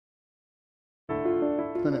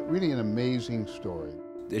been really an amazing story.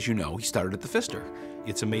 As you know, he started at the Pfister.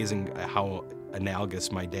 It's amazing how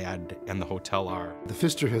analogous my dad and the hotel are. The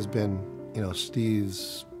Pfister has been, you know,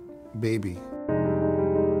 Steve's baby.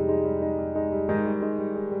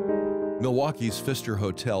 Milwaukee's Pfister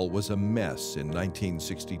Hotel was a mess in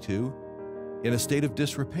 1962, in a state of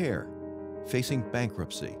disrepair, facing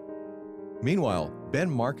bankruptcy. Meanwhile, Ben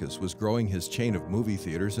Marcus was growing his chain of movie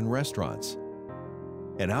theaters and restaurants.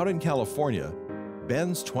 And out in California,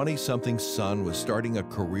 Ben's 20-something son was starting a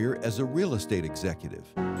career as a real estate executive.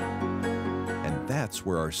 And that's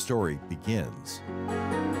where our story begins.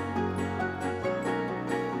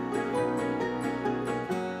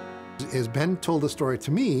 As Ben told the story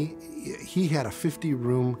to me, he had a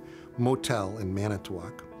 50-room motel in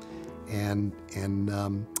Manitowoc, and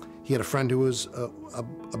he had a friend who was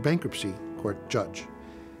a bankruptcy court judge.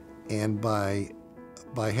 And by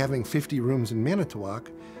having 50 rooms in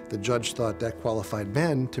Manitowoc, the judge thought that qualified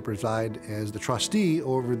Ben to preside as the trustee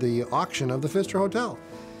over the auction of the Pfister Hotel.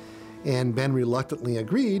 And Ben reluctantly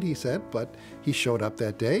agreed, he said, but he showed up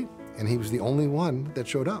that day, and he was the only one that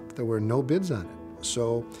showed up. There were no bids on it.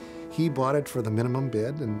 So he bought it for the minimum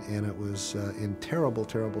bid, and it was in terrible,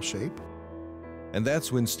 terrible shape. And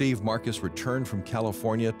that's when Steve Marcus returned from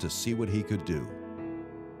California to see what he could do.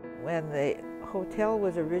 When the hotel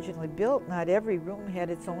was originally built, not every room had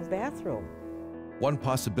its own bathroom. One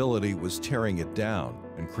possibility was tearing it down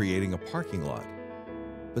and creating a parking lot.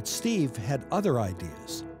 But Steve had other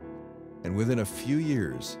ideas. And within a few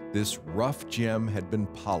years, this rough gem had been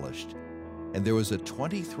polished, and there was a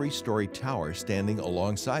 23-story tower standing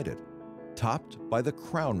alongside it, topped by the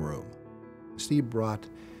Crown Room. Steve brought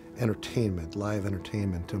entertainment, live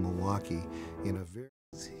entertainment to Milwaukee in a very...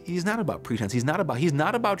 He's not about pretense. He's not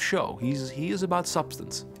about show. He is about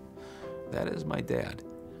substance. That is my dad.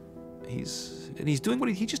 He's doing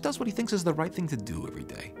he just does what he thinks is the right thing to do every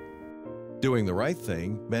day. Doing the right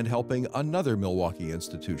thing meant helping another Milwaukee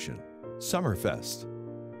institution, Summerfest.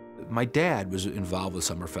 My dad was involved with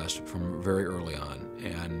Summerfest from very early on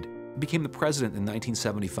and became the president in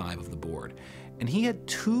 1975 of the board. And he had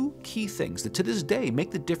two key things that to this day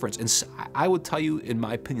make the difference, and I would tell you, in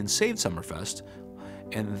my opinion, saved Summerfest.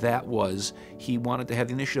 And that was, he wanted to have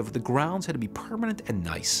the initiative, the grounds had to be permanent and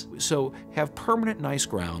nice. So have permanent, nice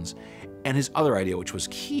grounds. And his other idea, which was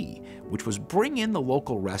key, which was bring in the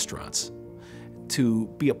local restaurants to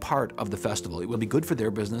be a part of the festival. It would be good for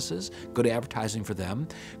their businesses, good advertising for them,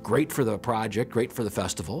 great for the project, great for the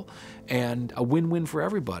festival, and a win-win for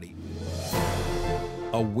everybody.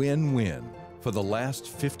 A win-win. For the last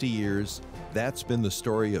 50 years, that's been the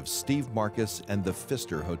story of Steve Marcus and the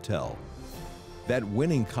Pfister Hotel. That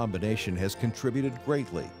winning combination has contributed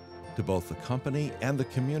greatly to both the company and the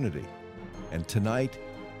community. And tonight,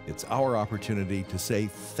 it's our opportunity to say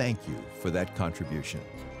thank you for that contribution.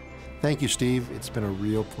 Thank you, Steve. It's been a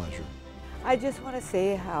real pleasure. I just want to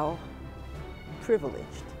say how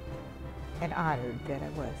privileged and honored that I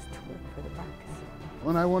was to work for the Marcus.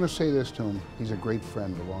 And I want to say this to him, he's a great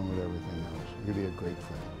friend along with everything else. Really a great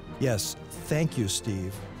friend. Yes, thank you,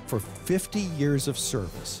 Steve, for 50 years of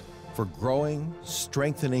service, for growing,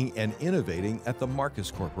 strengthening, and innovating at the Marcus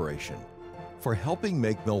Corporation, for helping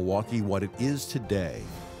make Milwaukee what it is today,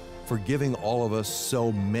 for giving all of us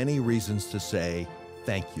so many reasons to say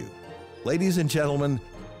thank you. Ladies and gentlemen,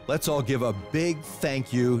 let's all give a big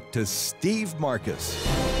thank you to Steve Marcus.